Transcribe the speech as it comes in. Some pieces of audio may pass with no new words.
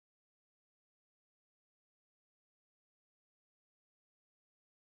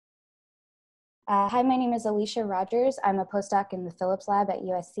Hi, my name is Alicia Rogers. I'm a postdoc in the Phillips Lab at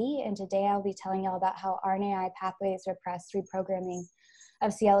USC, and today I'll be telling you all about how RNAi pathways repress reprogramming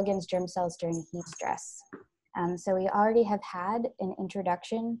of C. elegans germ cells during heat stress. So we already have had an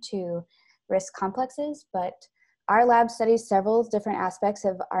introduction to risk complexes, but our lab studies several different aspects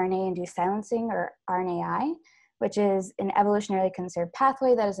of RNA-induced silencing, or RNAi, which is an evolutionarily conserved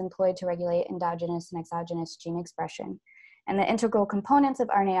pathway that is employed to regulate endogenous and exogenous gene expression. And the integral components of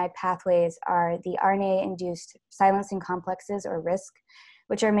RNAi pathways are the RNA-induced silencing complexes, or RISC,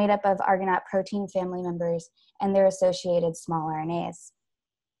 which are made up of Argonaute protein family members and their associated small RNAs.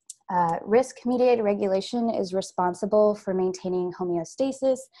 RISC-mediated regulation is responsible for maintaining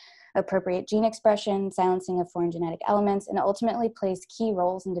homeostasis, appropriate gene expression, silencing of foreign genetic elements, and ultimately plays key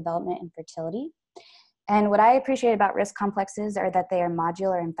roles in development and fertility. And what I appreciate about RISC complexes are that they are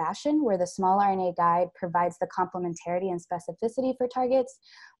modular in fashion, where the small RNA guide provides the complementarity and specificity for targets,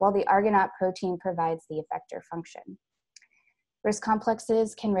 while the Argonaute protein provides the effector function. RISC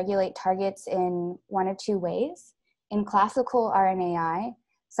complexes can regulate targets in one of two ways. In classical RNAi,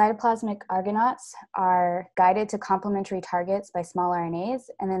 cytoplasmic Argonautes are guided to complementary targets by small RNAs,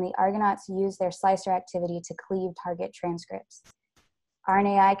 and then the Argonautes use their slicer activity to cleave target transcripts.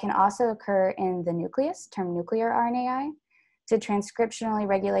 RNAi can also occur in the nucleus, termed nuclear RNAi, to transcriptionally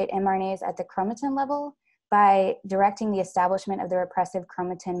regulate mRNAs at the chromatin level by directing the establishment of the repressive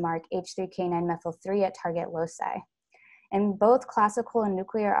chromatin mark H3K9-methyl-3 at target loci. And both classical and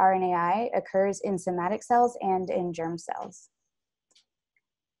nuclear RNAi occurs in somatic cells and in germ cells.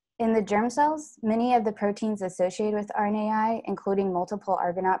 In the germ cells, many of the proteins associated with RNAi, including multiple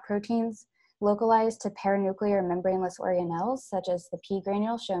Argonaute proteins, localized to paranuclear membraneless organelles, such as the P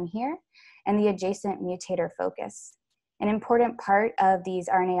granule shown here, and the adjacent mutator focus. An important part of these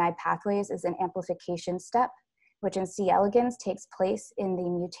RNAi pathways is an amplification step, which in C. elegans takes place in the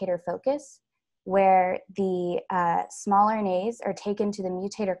mutator focus, where the small RNAs are taken to the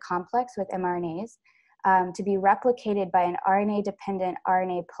mutator complex with mRNAs to be replicated by an RNA-dependent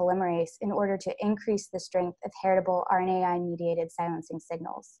RNA polymerase in order to increase the strength of heritable RNAi-mediated silencing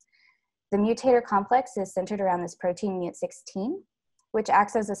signals. The mutator complex is centered around this protein MUT16, which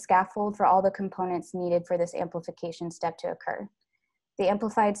acts as a scaffold for all the components needed for this amplification step to occur. The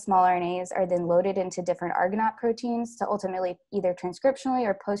amplified small RNAs are then loaded into different Argonaute proteins to ultimately either transcriptionally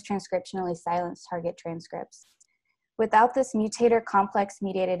or post-transcriptionally silence target transcripts. Without this mutator complex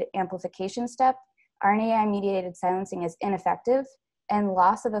mediated amplification step, RNAi-mediated silencing is ineffective, and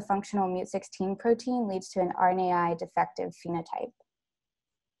loss of a functional MUT16 protein leads to an RNAi defective phenotype.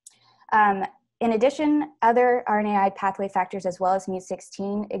 In addition, other RNAi pathway factors as well as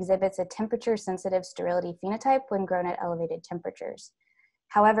MUT16 exhibits a temperature-sensitive sterility phenotype when grown at elevated temperatures.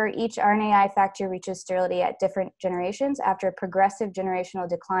 However, each RNAi factor reaches sterility at different generations after a progressive generational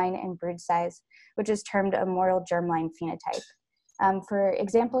decline in brood size, which is termed a moral germline phenotype. For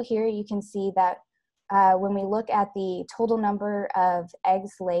example here, you can see that when we look at the total number of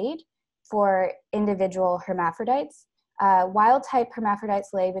eggs laid for individual hermaphrodites, wild-type hermaphrodites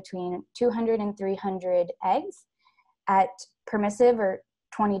lay between 200 and 300 eggs at permissive or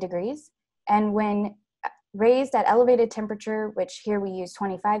 20 degrees. And when raised at elevated temperature, which here we use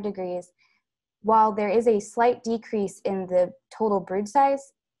 25 degrees, while there is a slight decrease in the total brood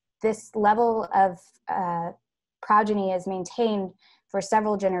size, this level of progeny is maintained for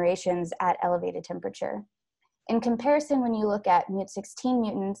several generations at elevated temperature. In comparison, when you look at MUT16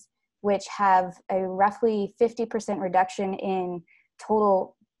 mutants, which have a roughly 50% reduction in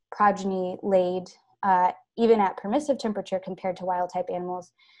total progeny laid, even at permissive temperature compared to wild-type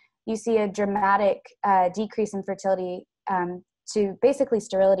animals, you see a dramatic decrease in fertility to basically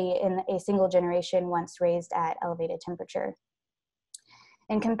sterility in a single generation once raised at elevated temperature.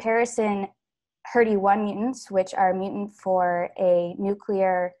 In comparison, HERD1 mutants, which are mutant for a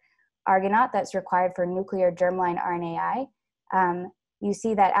nuclear Argonaute that's required for nuclear germline RNAi, you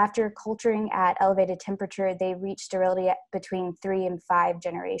see that after culturing at elevated temperature, they reach sterility at between 3 and 5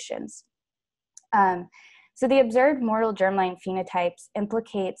 generations. So the observed moral germline phenotypes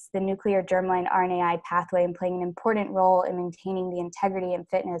implicates the nuclear germline RNAi pathway in playing an important role in maintaining the integrity and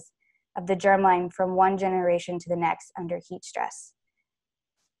fitness of the germline from one generation to the next under heat stress.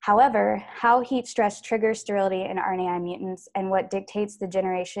 However, how heat stress triggers sterility in RNAi mutants and what dictates the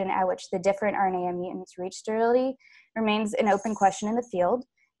generation at which the different RNAi mutants reach sterility remains an open question in the field.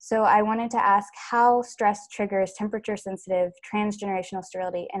 So I wanted to ask how stress triggers temperature-sensitive transgenerational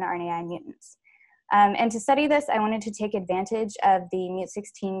sterility in RNAi mutants. And to study this, I wanted to take advantage of the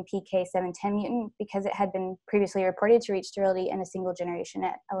MUT16 PK710 mutant because it had been previously reported to reach sterility in a single generation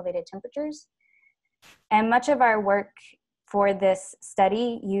at elevated temperatures. And much of our work for this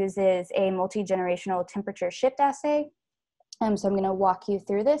study uses a multi-generational temperature shift assay. So I'm going to walk you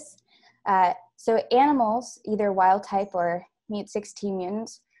through this. So animals, either wild type or mut16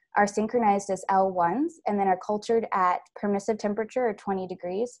 mutants, are synchronized as L1s and then are cultured at permissive temperature or 20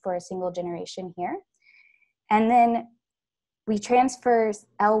 degrees for a single generation here. And then we transfer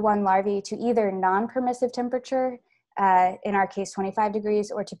L1 larvae to either non-permissive temperature, in our case 25 degrees,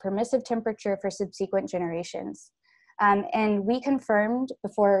 or to permissive temperature for subsequent generations. And we confirmed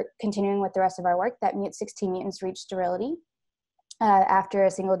before continuing with the rest of our work that mut16 mutants reach sterility after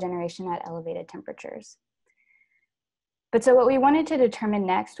a single generation at elevated temperatures. But so what we wanted to determine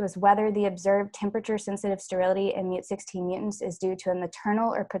next was whether the observed temperature-sensitive sterility in mut16 mutants is due to a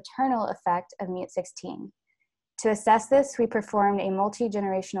maternal or paternal effect of mut16. To assess this, we performed a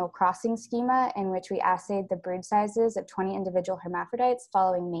multi-generational crossing schema in which we assayed the brood sizes of 20 individual hermaphrodites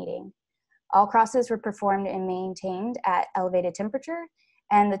following mating. All crosses were performed and maintained at elevated temperature,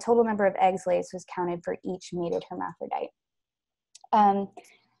 and the total number of eggs laid was counted for each mated hermaphrodite.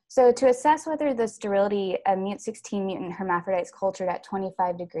 So to assess whether the sterility of mut16 mutant hermaphrodites cultured at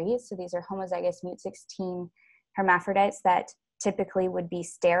 25 degrees, so these are homozygous mut16 hermaphrodites that typically would be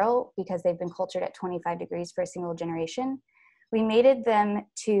sterile because they've been cultured at 25 degrees for a single generation, we mated them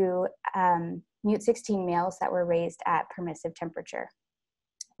to mut16 males that were raised at permissive temperature.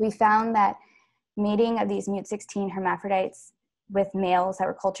 We found that mating of these mut16 hermaphrodites with males that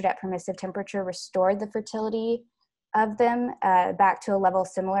were cultured at permissive temperature restored the fertility of them back to a level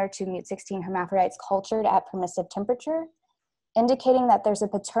similar to mut16 hermaphrodites cultured at permissive temperature, indicating that there's a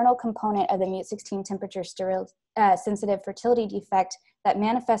paternal component of the mut16 temperature sensitive fertility defect that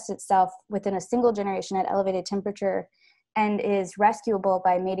manifests itself within a single generation at elevated temperature and is rescuable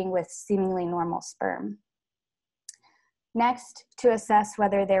by mating with seemingly normal sperm. Next, to assess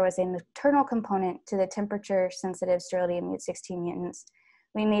whether there was a maternal component to the temperature-sensitive sterility of mut16 mutants,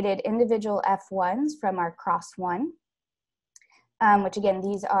 we mated individual F1s from our cross 1, which again,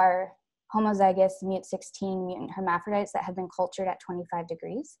 these are homozygous mut16 mutant hermaphrodites that have been cultured at 25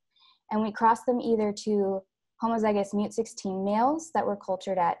 degrees. And we crossed them either to homozygous mut16 males that were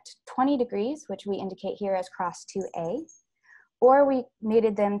cultured at 20 degrees, which we indicate here as cross 2A, or we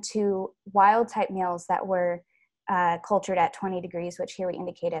mated them to wild type males that were cultured at 20 degrees, which here we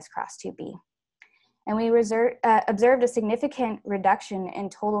indicate as cross 2B. And we observed a significant reduction in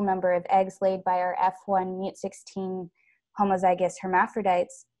total number of eggs laid by our F1 mut16 homozygous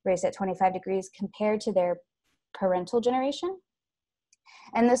hermaphrodites raised at 25 degrees compared to their parental generation.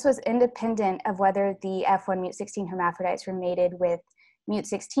 And this was independent of whether the F1 mut16 hermaphrodites were mated with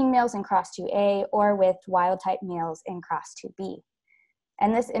mut16 males in cross 2A or with wild type males in cross 2B.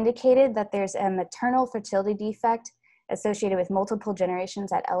 And this indicated that there's a maternal fertility defect associated with multiple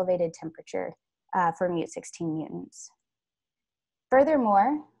generations at elevated temperature for mut16 mutants.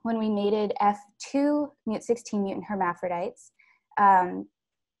 Furthermore, when we mated F2 mut16 mutant hermaphrodites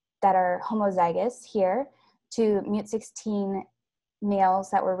that are homozygous here to mut16 males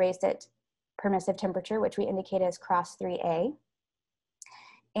that were raised at permissive temperature, which we indicate as cross 3A,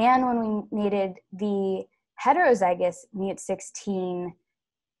 and when we mated the heterozygous mut16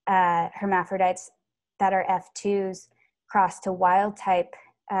 hermaphrodites that are F2s crossed to wild type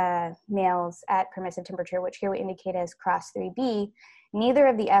males at permissive temperature, which here we indicate as cross 3B, neither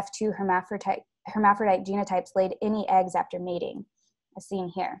of the F2 hermaphrodite genotypes laid any eggs after mating, as seen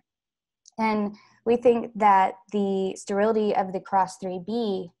here. And we think that the sterility of the cross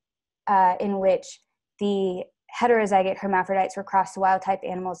 3B, in which the heterozygote hermaphrodites were crossed to wild type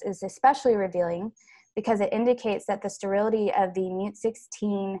animals, is especially revealing because it indicates that the sterility of the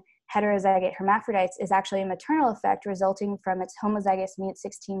mut16 heterozygote hermaphrodites is actually a maternal effect resulting from its homozygous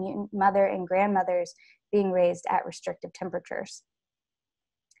mut16 mutant mother and grandmothers being raised at restrictive temperatures.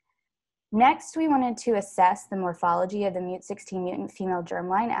 Next, we wanted to assess the morphology of the mut16 mutant female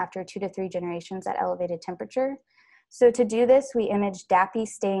germline after 2 to 3 generations at elevated temperature. So to do this, we imaged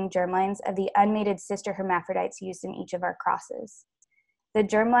DAPI-stained germlines of the unmated sister hermaphrodites used in each of our crosses. The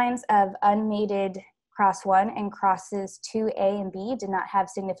germlines of unmated cross 1 and crosses 2A and B did not have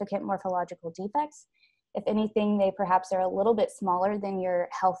significant morphological defects. If anything, they perhaps are a little bit smaller than your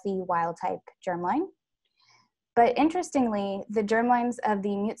healthy wild type germline. But interestingly, the germlines of the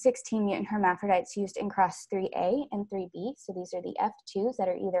mut16 mutant hermaphrodites used in cross 3A and 3B, so these are the F2s that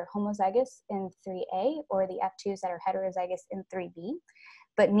are either homozygous in 3A or the F2s that are heterozygous in 3B,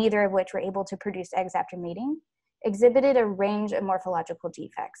 but neither of which were able to produce eggs after mating, exhibited a range of morphological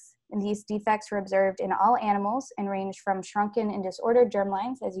defects. And these defects were observed in all animals and ranged from shrunken and disordered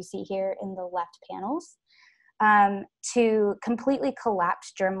germlines, as you see here in the left panels, to completely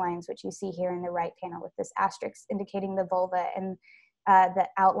collapse germlines, which you see here in the right panel with this asterisk indicating the vulva and the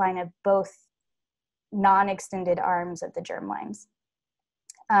outline of both non-extended arms of the germlines.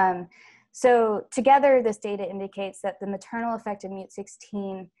 So together, this data indicates that the maternal effect of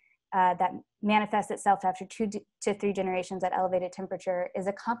MUT16 that manifests itself after 2 to 3 generations at elevated temperature is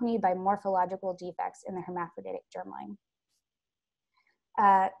accompanied by morphological defects in the hermaphroditic germline.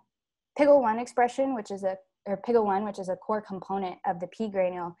 PIGL1 expression, which is PIGL1, which is a core component of the P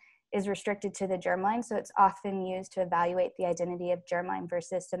granule, is restricted to the germline, so it's often used to evaluate the identity of germline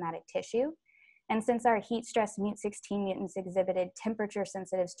versus somatic tissue. And since our heat-stressed MUT16 mutants exhibited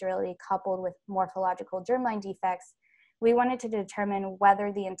temperature-sensitive sterility coupled with morphological germline defects, we wanted to determine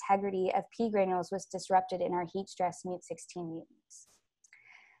whether the integrity of P granules was disrupted in our heat-stressed MUT16 mutants.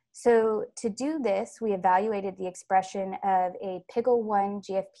 So to do this, we evaluated the expression of a PIGL1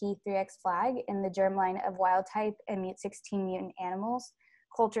 GFP3X flag in the germline of wild-type and MUT16 mutant animals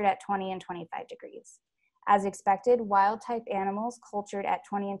cultured at 20 and 25 degrees. As expected, wild-type animals cultured at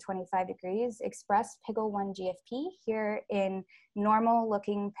 20 and 25 degrees expressed PIGL1 GFP here in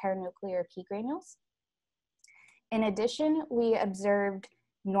normal-looking paranuclear P granules. In addition, we observed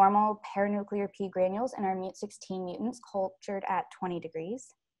normal paranuclear P granules in our MUT16 mutants cultured at 20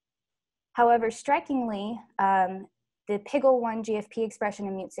 degrees. However, strikingly, the PIGL1 GFP expression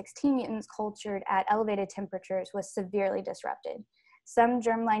in MUT16 mutants cultured at elevated temperatures was severely disrupted. Some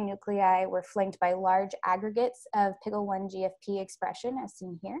germline nuclei were flanked by large aggregates of PIGL1 GFP expression, as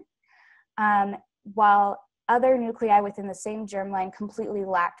seen here, while other nuclei within the same germline completely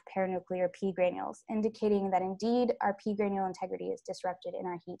lacked paranuclear P granules, indicating that indeed our P granule integrity is disrupted in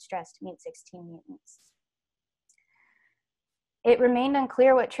our heat-stressed MUT16 mutants. It remained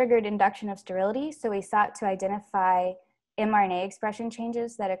unclear what triggered induction of sterility, so we sought to identify mRNA expression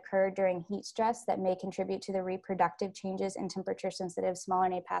changes that occur during heat stress that may contribute to the reproductive changes in temperature-sensitive small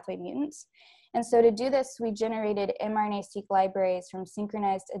RNA pathway mutants. And so to do this, we generated mRNA-seq libraries from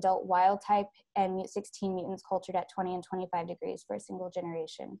synchronized adult wild-type and MUT16 mutants cultured at 20 and 25 degrees for a single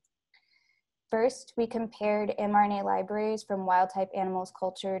generation. First, we compared mRNA libraries from wild-type animals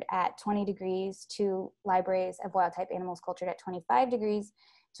cultured at 20 degrees to libraries of wild-type animals cultured at 25 degrees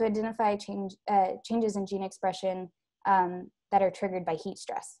to identify changes in gene expression that are triggered by heat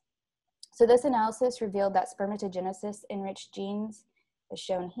stress. So this analysis revealed that spermatogenesis-enriched genes, as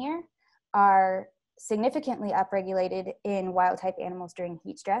shown here, are significantly upregulated in wild-type animals during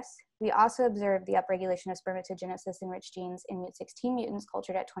heat stress. We also observed the upregulation of spermatogenesis-enriched genes in MUT16 mutants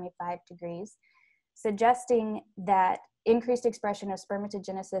cultured at 25 degrees, suggesting that increased expression of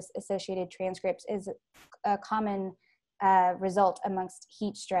spermatogenesis-associated transcripts is a common result amongst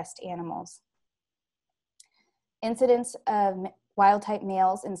heat-stressed animals. Incidence of wild-type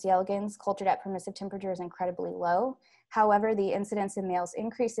males in C. elegans cultured at permissive temperature is incredibly low. However, the incidence of males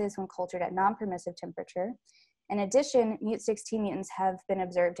increases when cultured at non-permissive temperature. In addition, MUT16 mutants have been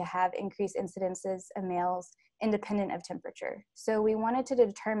observed to have increased incidences of males independent of temperature. So we wanted to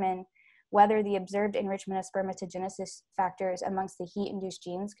determine whether the observed enrichment of spermatogenesis factors amongst the heat-induced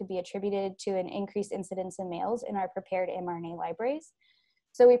genes could be attributed to an increased incidence in males in our prepared mRNA libraries.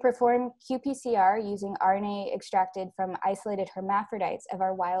 So we performed qPCR using RNA extracted from isolated hermaphrodites of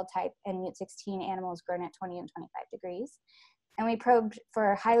our wild-type and MUT16 animals grown at 20 and 25 degrees. And we probed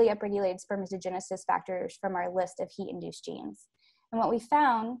for highly upregulated spermatogenesis factors from our list of heat-induced genes. And what we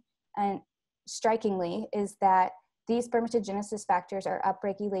found, and strikingly, is that these spermatogenesis factors are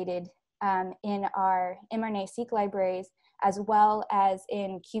upregulated in our mRNA-seq libraries, as well as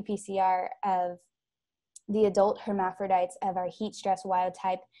in qPCR of the adult hermaphrodites of our heat-stress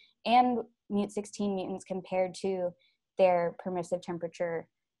wild-type and MUT16 mutants compared to their permissive temperature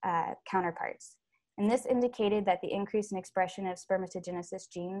counterparts. And this indicated that the increase in expression of spermatogenesis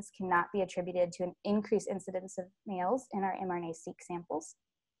genes cannot be attributed to an increased incidence of males in our mRNA-seq samples.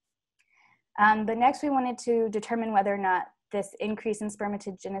 But next we wanted to determine whether or not this increase in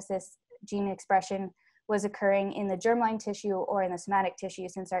spermatogenesis gene expression was occurring in the germline tissue or in the somatic tissue,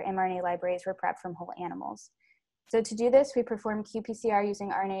 since our mRNA libraries were prepped from whole animals. So to do this, we performed qPCR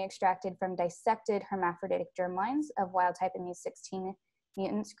using RNA extracted from dissected hermaphroditic germlines of wild-type and MUT16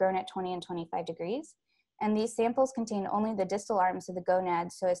 mutants grown at 20 and 25 degrees. And these samples contain only the distal arms of the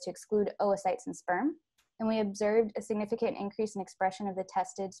gonads so as to exclude oocytes and sperm. And we observed a significant increase in expression of the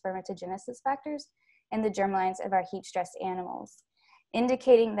tested spermatogenesis factors in the germlines of our heat-stressed animals,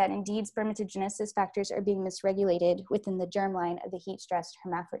 indicating that indeed spermatogenesis factors are being misregulated within the germline of the heat-stressed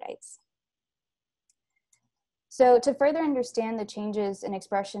hermaphrodites. So to further understand the changes in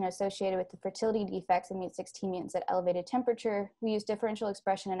expression associated with the fertility defects in MUT16 mutants at elevated temperature, we use differential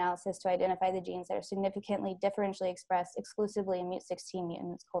expression analysis to identify the genes that are significantly differentially expressed exclusively in MUT16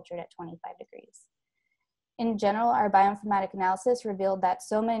 mutants cultured at 25 degrees. In general, our bioinformatic analysis revealed that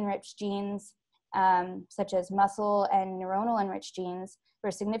soma-enriched genes, such as muscle and neuronal enriched genes, were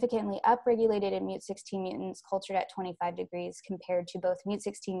significantly upregulated in MUT16 mutants cultured at 25 degrees compared to both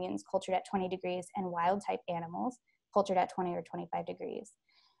MUT16 mutants cultured at 20 degrees and wild-type animals cultured at 20 or 25 degrees.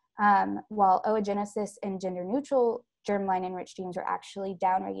 While oogenesis and gender-neutral germline enriched genes were actually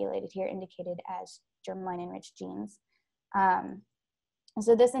downregulated here, indicated as germline enriched genes.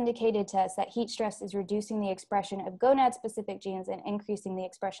 So this indicated to us that heat stress is reducing the expression of gonad-specific genes and increasing the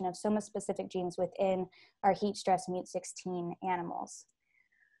expression of soma-specific genes within our heat stress MUT16 animals.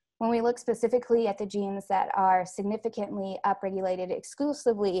 When we look specifically at the genes that are significantly upregulated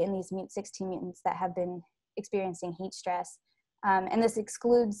exclusively in these MUT16 mutants that have been experiencing heat stress, and this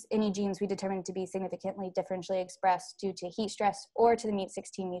excludes any genes we determined to be significantly differentially expressed due to heat stress or to the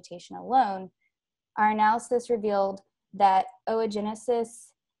MUT16 mutation alone, our analysis revealed that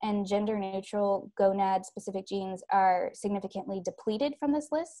oogenesis and gender-neutral gonad-specific genes are significantly depleted from this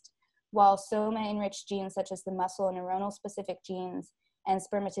list, while soma-enriched genes such as the muscle and neuronal-specific genes and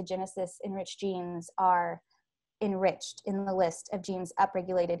spermatogenesis-enriched genes are enriched in the list of genes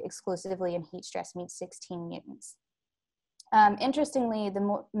upregulated exclusively in heat stress MUT16 mutants. Interestingly,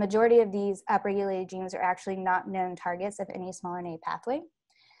 the majority of these upregulated genes are actually not known targets of any small RNA pathway.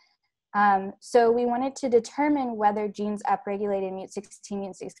 So we wanted to determine whether genes upregulated in MUT16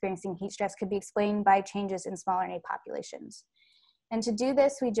 mutants experiencing heat stress could be explained by changes in small RNA populations. And to do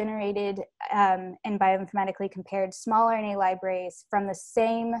this, we generated and bioinformatically compared small RNA libraries from the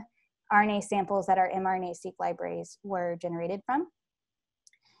same RNA samples that our mRNA-seq libraries were generated from,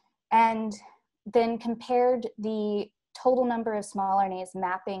 and then compared the total number of small RNAs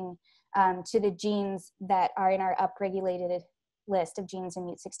mapping to the genes that are in our upregulated list of genes in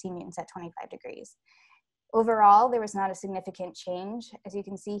MUT16 mutants at 25 degrees. Overall, there was not a significant change, as you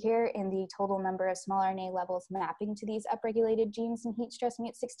can see here, in the total number of small RNA levels mapping to these upregulated genes in heat stress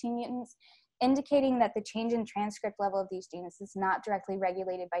MUT16 mutants, indicating that the change in transcript level of these genes is not directly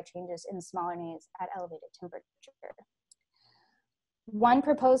regulated by changes in small RNAs at elevated temperature. One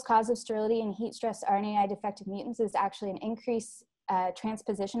proposed cause of sterility in heat stress RNAi defective mutants is actually an increased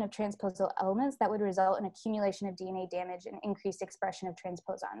transposition of transposal elements that would result in accumulation of DNA damage and increased expression of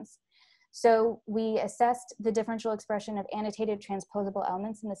transposons. So we assessed the differential expression of annotated transposable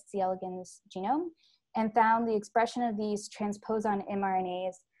elements in the C. elegans genome and found the expression of these transposon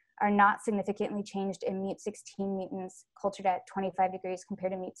mRNAs are not significantly changed in MUT16 mutants cultured at 25 degrees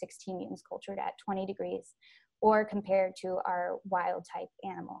compared to MUT16 mutants cultured at 20 degrees or compared to our wild type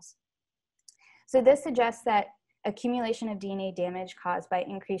animals. So this suggests that accumulation of DNA damage caused by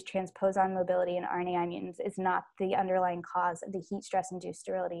increased transposon mobility in RNAi mutants is not the underlying cause of the heat stress-induced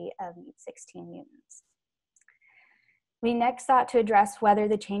sterility of MUT16 mutants. We next sought to address whether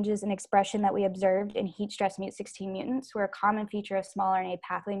the changes in expression that we observed in heat stress MUT16 mutants were a common feature of small RNA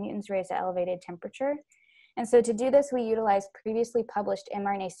pathway mutants raised at elevated temperature. And so to do this, we utilized previously published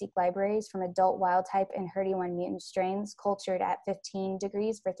mRNA-seq libraries from adult wild-type and HERD1 mutant strains cultured at 15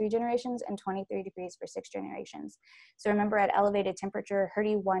 degrees for 3 generations and 23 degrees for 6 generations. So remember, at elevated temperature,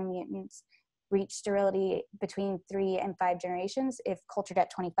 HERD1 mutants reach sterility between 3 and 5 generations if cultured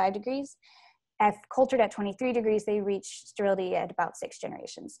at 25 degrees. If cultured at 23 degrees, they reach sterility at about 6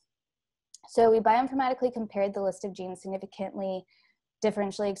 generations. So we bioinformatically compared the list of genes significantly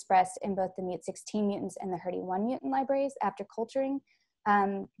differentially expressed in both the MUT16 mutants and the HERD1 mutant libraries after culturing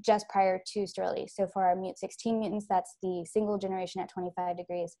just prior to sterility. So for our MUT16 mutants, that's the single generation at 25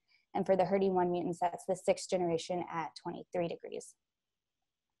 degrees. And for the HERD1 mutants, that's the 6th generation at 23 degrees.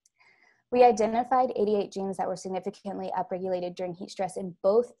 We identified 88 genes that were significantly upregulated during heat stress in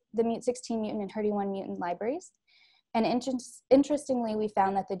both the MUT16 mutant and HERD1 mutant libraries. And interestingly, we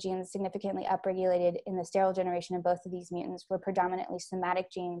found that the genes significantly upregulated in the sterile generation of both of these mutants were predominantly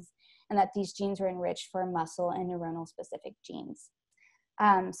somatic genes, and that these genes were enriched for muscle and neuronal specific genes.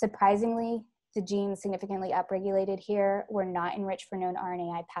 Surprisingly, the genes significantly upregulated here were not enriched for known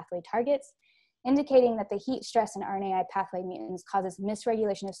RNAi pathway targets, indicating that the heat stress in RNAi pathway mutants causes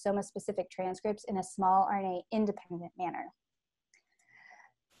misregulation of soma-specific transcripts in a small RNA independent manner.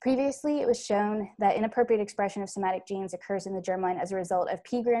 Previously, it was shown that inappropriate expression of somatic genes occurs in the germline as a result of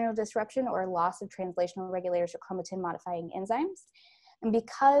P granule disruption or loss of translational regulators or chromatin modifying enzymes. And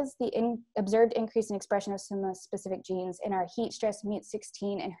because the observed increase in expression of soma-specific genes in our heat stress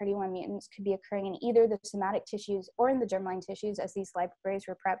MUT16 and HERD1 mutants could be occurring in either the somatic tissues or in the germline tissues, as these libraries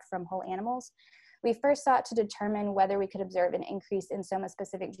were prepped from whole animals, we first sought to determine whether we could observe an increase in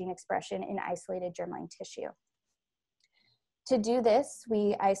soma-specific gene expression in isolated germline tissue. To do this,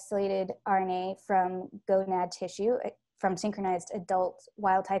 we isolated RNA from gonad tissue from synchronized adult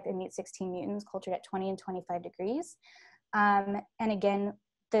wild-type and mut16 mutants cultured at 20 and 25 degrees. And again,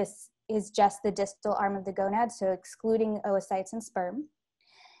 this is just the distal arm of the gonad, so excluding oocytes and sperm.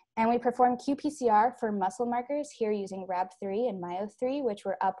 And we performed qPCR for muscle markers here using RAB3 and myo3, which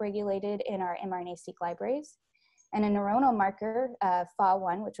were upregulated in our mRNA-seq libraries, and a neuronal marker,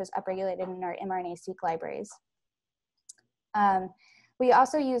 FA1, which was upregulated in our mRNA-seq libraries. We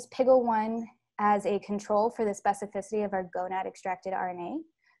also used PIGL1 as a control for the specificity of our gonad-extracted RNA.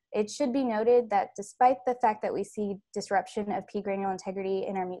 It should be noted that despite the fact that we see disruption of P granule integrity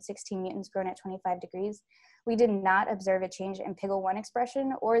in our mut16 mutants grown at 25 degrees, we did not observe a change in PIGL1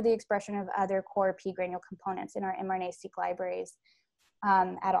 expression or the expression of other core P granule components in our mRNA-seq libraries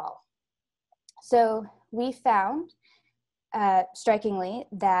at all. So we found, strikingly,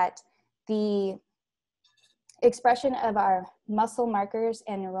 that the expression of our muscle markers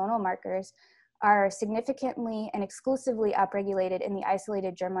and neuronal markers are significantly and exclusively upregulated in the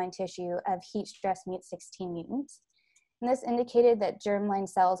isolated germline tissue of heat-stressed mut16 mutants. And this indicated that germline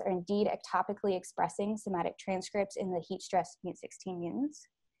cells are indeed ectopically expressing somatic transcripts in the heat-stressed mut16 mutants.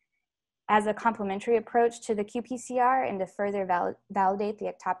 As a complementary approach to the qPCR and to further validate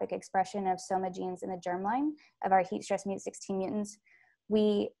the ectopic expression of soma genes in the germline of our heat-stressed mut16 mutants,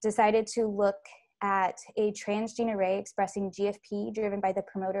 we decided to look at a transgene array expressing GFP driven by the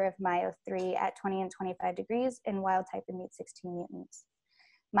promoter of myo3 at 20 and 25 degrees in wild-type and mut16 mutants.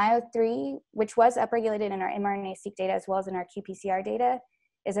 Myo3, which was upregulated in our mRNA-seq data as well as in our qPCR data,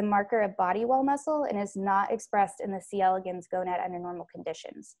 is a marker of body wall muscle and is not expressed in the C. elegans gonad under normal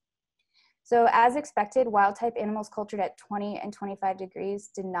conditions. So as expected, wild-type animals cultured at 20 and 25 degrees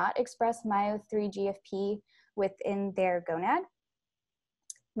did not express myo3 GFP within their gonad.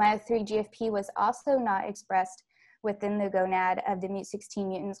 Myo3 GFP was also not expressed within the gonad of the mut16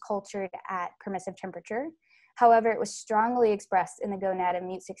 mutants cultured at permissive temperature. However, it was strongly expressed in the gonad of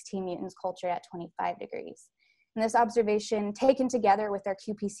mut16 mutants cultured at 25 degrees. And this observation, taken together with our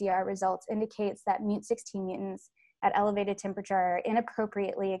qPCR results, indicates that mut16 mutants at elevated temperature are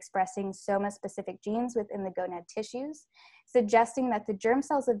inappropriately expressing soma-specific genes within the gonad tissues, suggesting that the germ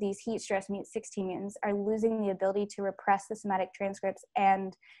cells of these heat-stressed mut16 mutants are losing the ability to repress the somatic transcripts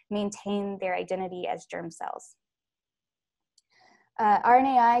and maintain their identity as germ cells.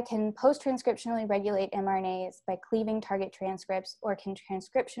 RNAi can post-transcriptionally regulate mRNAs by cleaving target transcripts, or can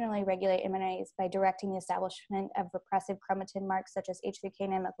transcriptionally regulate mRNAs by directing the establishment of repressive chromatin marks such as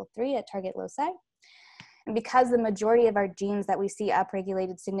H3K9methyl3 at target loci. And because the majority of our genes that we see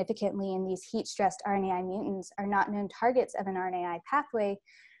upregulated significantly in these heat-stressed RNAi mutants are not known targets of an RNAi pathway,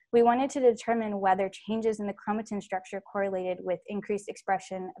 we wanted to determine whether changes in the chromatin structure correlated with increased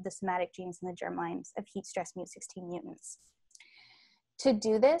expression of the somatic genes in the germlines of heat-stressed mut16 mutants. To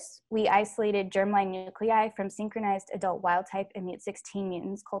do this, we isolated germline nuclei from synchronized adult wild-type and mut16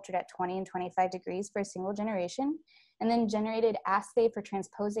 mutants cultured at 20 and 25 degrees for a single generation, and then generated assay for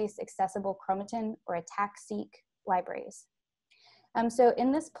transposase accessible chromatin, or ATAC-seq libraries. So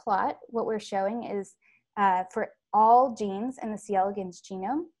in this plot, what we're showing is for all genes in the C. elegans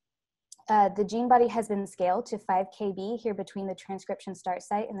genome, the gene body has been scaled to 5 kb here between the transcription start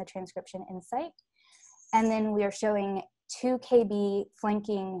site and the transcription end site. And then we are showing 2 kb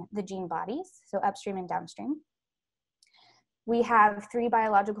flanking the gene bodies, so upstream and downstream. We have 3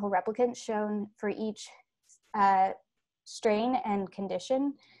 biological replicants shown for each strain and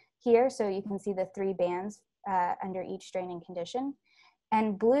condition here, so you can see the 3 bands under each strain and condition.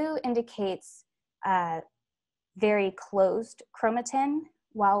 And blue indicates very closed chromatin,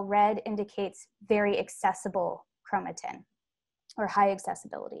 while red indicates very accessible chromatin, or high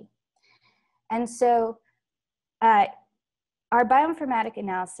accessibility. And so our bioinformatic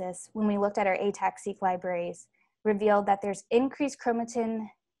analysis, when we looked at our ATAC-seq libraries, revealed that there's increased chromatin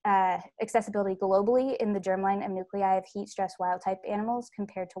accessibility globally in the germline of nuclei of heat-stressed wild-type animals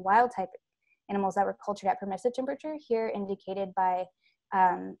compared to wild-type animals that were cultured at permissive temperature, here indicated by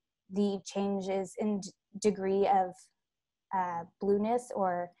the changes in degree of blueness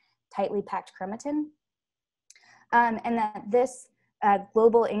or tightly packed chromatin. And that this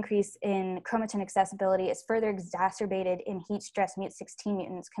global increase in chromatin accessibility is further exacerbated in heat-stressed mut16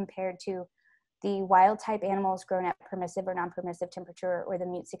 mutants compared to the wild-type animals grown at permissive or non-permissive temperature, or the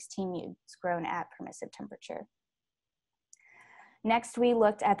mut16 mutants grown at permissive temperature. Next, we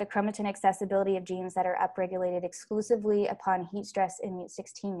looked at the chromatin accessibility of genes that are upregulated exclusively upon heat stress in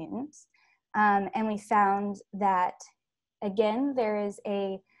mut16 mutants. And we found that, again, there is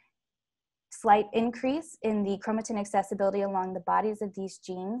a slight increase in the chromatin accessibility along the bodies of these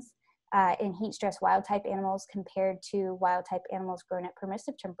genes in heat stress wild type animals compared to wild type animals grown at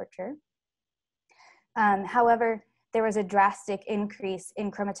permissive temperature. However, there was a drastic increase in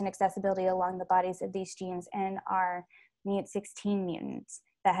chromatin accessibility along the bodies of these genes in our MUT16 mutants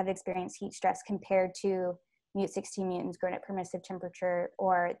that have experienced heat stress compared to MUT16 mutants grown at permissive temperature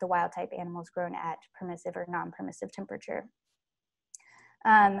or the wild type animals grown at permissive or non-permissive temperature.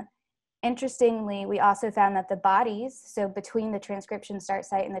 Interestingly, we also found that the bodies, so between the transcription start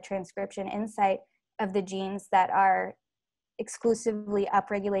site and the transcription end site of the genes that are exclusively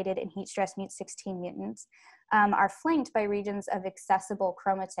upregulated in heat stress MUT16 mutants, are flanked by regions of accessible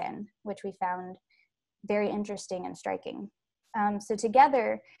chromatin, which we found very interesting and striking. So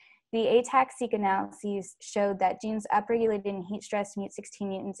together, the ATAC-seq analyses showed that genes upregulated in heat stress MUT16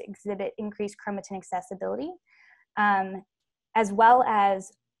 mutants exhibit increased chromatin accessibility, as well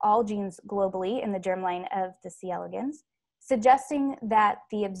as all genes globally in the germline of the C. elegans, suggesting that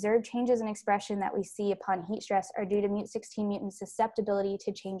the observed changes in expression that we see upon heat stress are due to MUT16 mutant susceptibility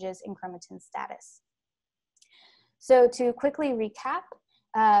to changes in chromatin status. So to quickly recap,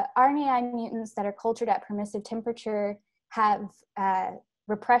 RNAi mutants that are cultured at permissive temperature have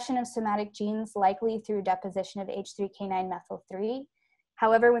repression of somatic genes, likely through deposition of H3K9-methyl-3.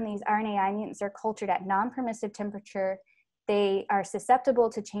 However, when these RNAi mutants are cultured at non-permissive temperature, they are susceptible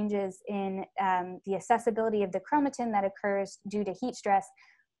to changes in the accessibility of the chromatin that occurs due to heat stress,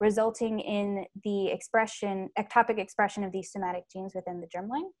 resulting in the ectopic expression of these somatic genes within the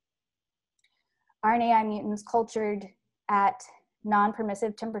germline. RNAi mutants cultured at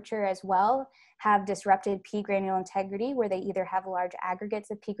non-permissive temperature as well have disrupted P granule integrity, where they either have large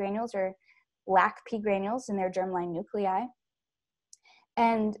aggregates of P granules or lack P granules in their germline nuclei.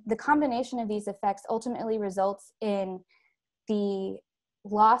 And the combination of these effects ultimately results in the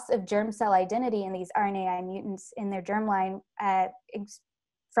loss of germ cell identity in these RNAi mutants in their germline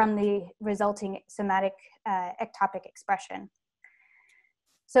from the resulting somatic ectopic expression.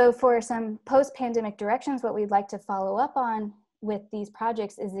 So for some post-pandemic directions, what we'd like to follow up on with these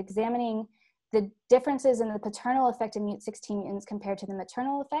projects is examining the differences in the paternal effect of MUT16 mutants compared to the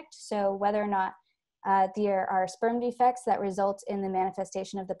maternal effect. So whether or not there are sperm defects that result in the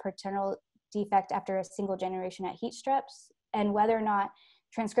manifestation of the paternal defect after a single generation at heat stress, and whether or not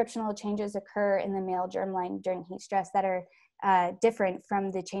transcriptional changes occur in the male germline during heat stress that are different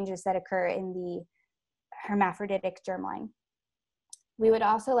from the changes that occur in the hermaphroditic germline. We would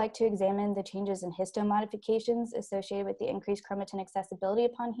also like to examine the changes in histone modifications associated with the increased chromatin accessibility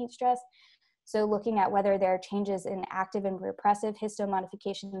upon heat stress. So looking at whether there are changes in active and repressive histone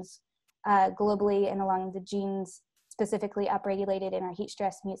modifications globally and along the genes specifically upregulated in our heat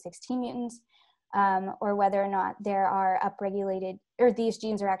stress MUT16 mutants, or whether or not there are upregulated, or these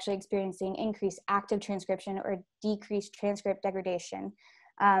genes are actually experiencing increased active transcription or decreased transcript degradation.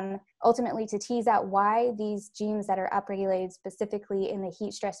 Ultimately, to tease out why these genes that are upregulated specifically in the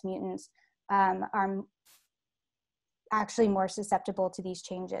heat stress mutants are actually more susceptible to these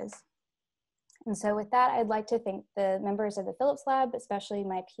changes. And so with that, I'd like to thank the members of the Phillips Lab, especially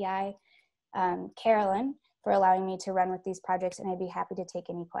my PI, Carolyn, for allowing me to run with these projects, and I'd be happy to take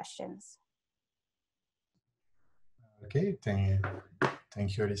any questions. Okay,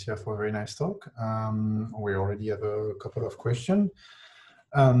 thank you, Alicia, for a very nice talk. We already have a couple of questions.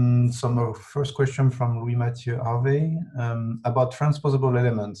 So my first question from Louis-Mathieu Harvey about transposable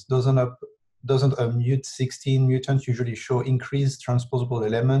elements. Doesn't a MUT16 mutant usually show increased transposable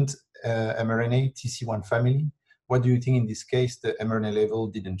element mRNA TC1 family? What do you think in this case the mRNA level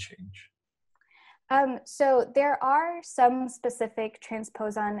didn't change? So there are some specific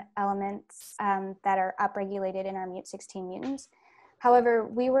transposon elements that are upregulated in our MUT16 mutants. However,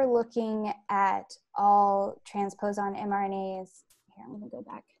 we were looking at all transposon mRNAs. Here, I'm going to go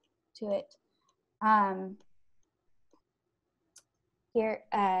back to it. Here,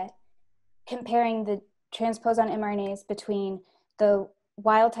 comparing the transposon mRNAs between the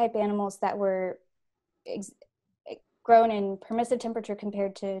wild type animals that were grown in permissive temperature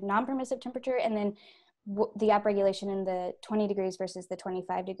compared to non-permissive temperature, and then the upregulation in the 20 degrees versus the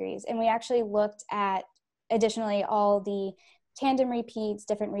 25 degrees. And we actually looked at, additionally, all the tandem repeats,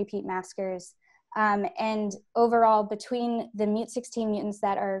 different repeat maskers, and overall between the MUT16 mutants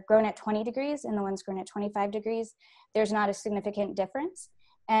that are grown at 20 degrees and the ones grown at 25 degrees, there's not a significant difference.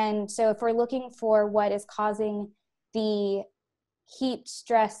 And so if we're looking for what is causing the heat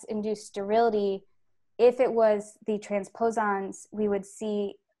stress induced sterility, if it was the transposons, we would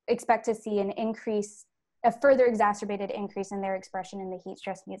expect to see an increase, a further exacerbated increase in their expression in the heat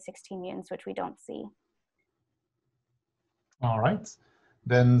stress MUT16 mutants, which we don't see. All right.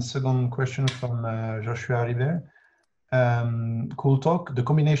 Then second question from Joshua River. Cool talk. The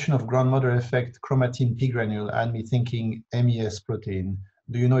combination of grandmother effect, chromatin P granule, and me thinking MES protein.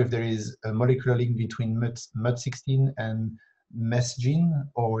 Do you know if there is a molecular link between MUT16 and MES gene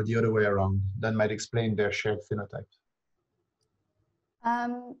or the other way around? That might explain their shared phenotype.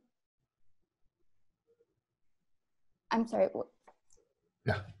 I'm sorry.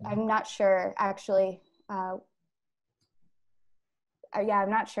 Yeah. I'm not sure, actually. Yeah, I'm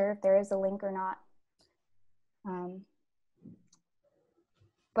not sure if there is a link or not.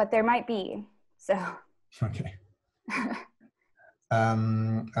 But there might be, so. Okay.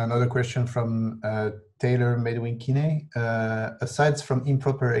 Another question from Taylor Medwin-Kinney. Aside from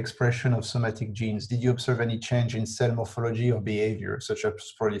improper expression of somatic genes, did you observe any change in cell morphology or behavior, such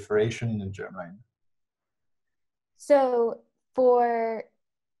as proliferation in the germline? So for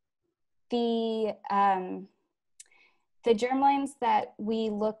the germlines that we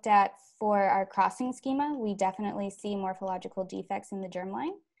looked at for our crossing schema, we definitely see morphological defects in the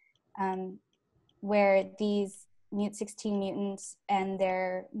germline, where these MUT16 mutants and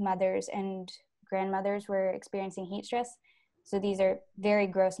their mothers and grandmothers were experiencing heat stress. So these are very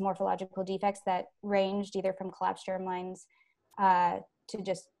gross morphological defects that ranged either from collapsed germlines to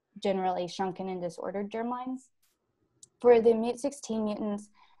just generally shrunken and disordered germlines. For the MUT16 mutants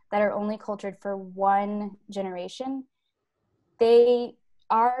that are only cultured for one generation, they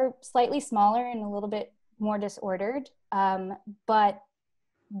are slightly smaller and a little bit more disordered, but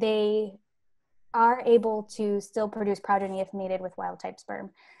they are able to still produce progeny if mated with wild type sperm.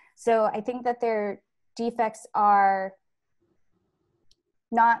 So I think that their defects are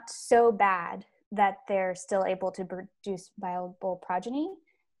not so bad that they're still able to produce viable progeny.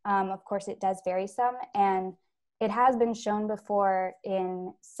 Of course, it does vary some, and it has been shown before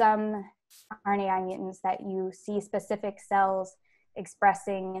in some RNAi mutants that you see specific cells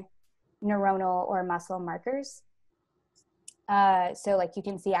expressing neuronal or muscle markers. So like you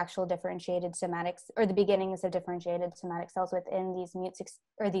can see actual differentiated somatics, or the beginnings of differentiated somatic cells within these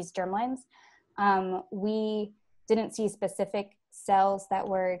these germlines. We didn't see specific cells that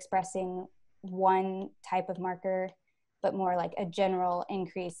were expressing one type of marker, but more like a general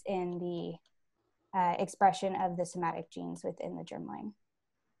increase in the expression of the somatic genes within the germline.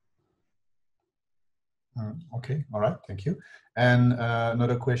 Okay, all right, thank you. And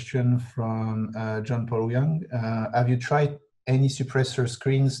another question from John Paul Young. Have you tried any suppressor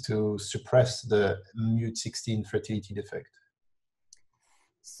screens to suppress the MUT16 fertility defect?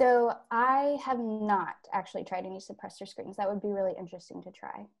 So I have not actually tried any suppressor screens. That would be really interesting to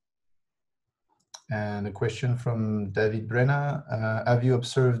try. And a question from David Brenner. Have you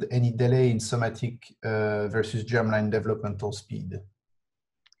observed any delay in somatic versus germline developmental speed?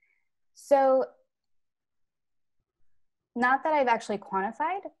 So not that I've actually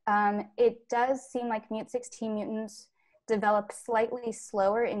quantified. It does seem like MUT16 mutants develop slightly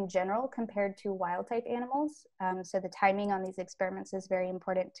slower in general compared to wild type animals. So the timing on these experiments is very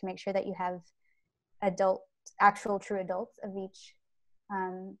important to make sure that you have actual true adults of each.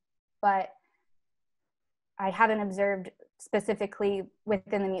 But I haven't observed specifically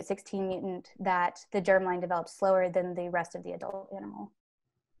within the MUT16 mutant that the germline develops slower than the rest of the adult animal.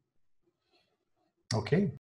 Okay.